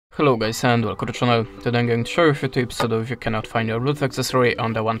Hello guys and welcome to the channel. Today I'm going to show you a few tips so that if you cannot find your Bluetooth accessory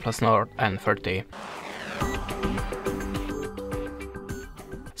on the OnePlus Nord N30.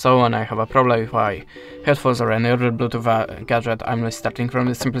 So when I have a problem with my headphones or any other Bluetooth gadget, I'm starting from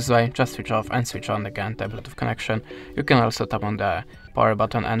the simplest way: just switch off and switch on again the Bluetooth connection. You can also tap on the power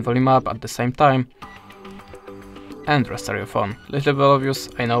button and volume up at the same time and restart your phone. Little bit obvious,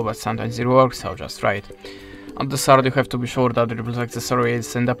 I know, but sometimes it works, so just try it. At the start you have to be sure that the Bluetooth accessory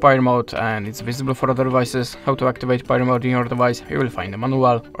is in the pair mode and it's visible for other devices. How to activate pair mode in your device, you will find the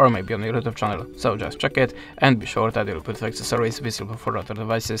manual or maybe on your YouTube channel, so just check it and be sure that your Bluetooth accessory is visible for other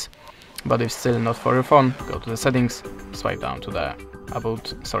devices. But if still not for your phone, go to the settings, swipe down to the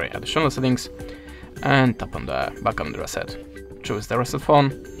additional settings and tap on the background reset. Choose the reset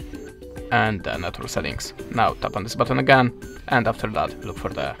phone and the network settings. Now tap on this button again and after that look for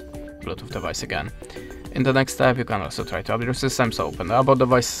the Bluetooth device again. In the next step, you can also try to update your system, so open the About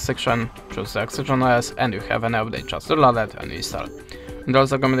Device section, choose the Oxygen OS, and you have an update, just download it and install. And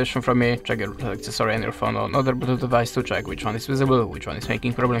also a recommendation from me: check your Bluetooth accessory and your phone on other Bluetooth device to check which one is visible, which one is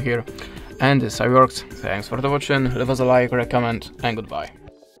making problem here. And this is how it works. Thanks for watching, leave us a like or a comment, and goodbye.